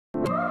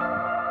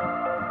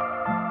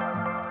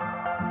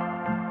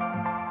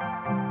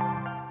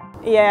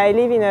Yeah, I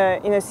live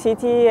in a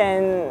city,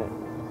 and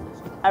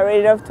I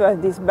really love to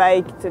have this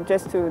bike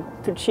just to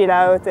chill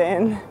out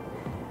and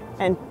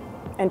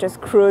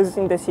just cruise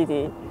in the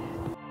city.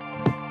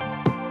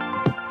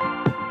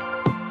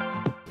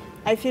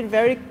 I feel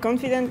very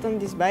confident on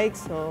this bike,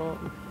 so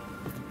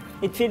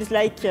it feels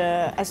like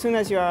as soon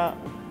as you are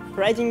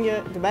riding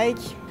the bike,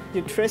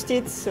 you trust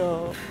it.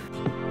 So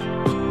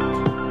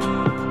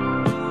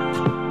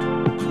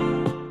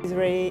it's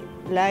very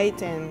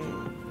light and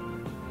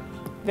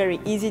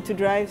very easy to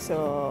drive,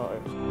 so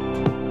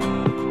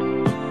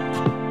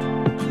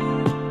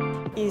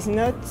it's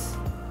not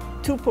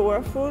too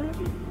powerful,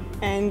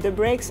 and the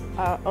brakes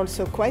are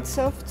also quite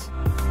soft.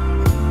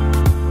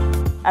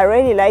 I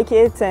really like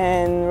it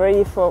and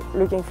really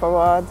looking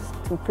forward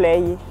to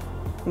play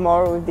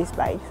more with this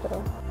bike.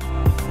 So.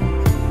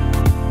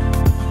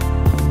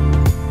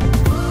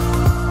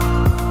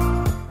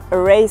 A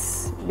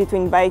race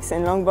between bikes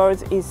and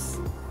longboards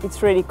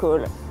it's really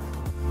cool.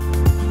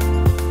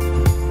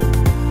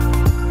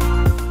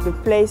 The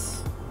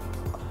place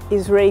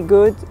is really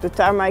good, the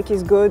tarmac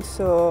is good,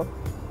 so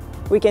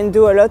we can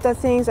do a lot of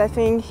things, I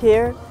think,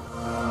 here.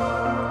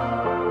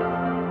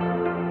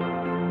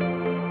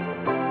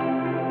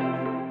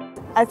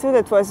 I thought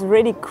it was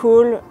really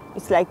cool.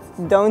 It's like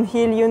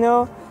downhill, you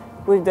know,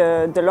 with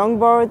the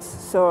longboards,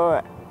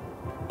 so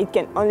it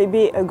can only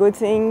be a good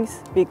thing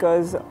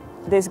because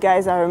these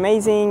guys are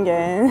amazing.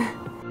 And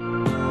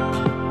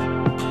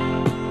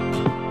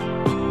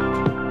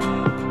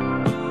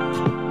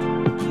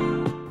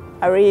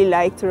I really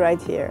like to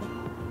ride here.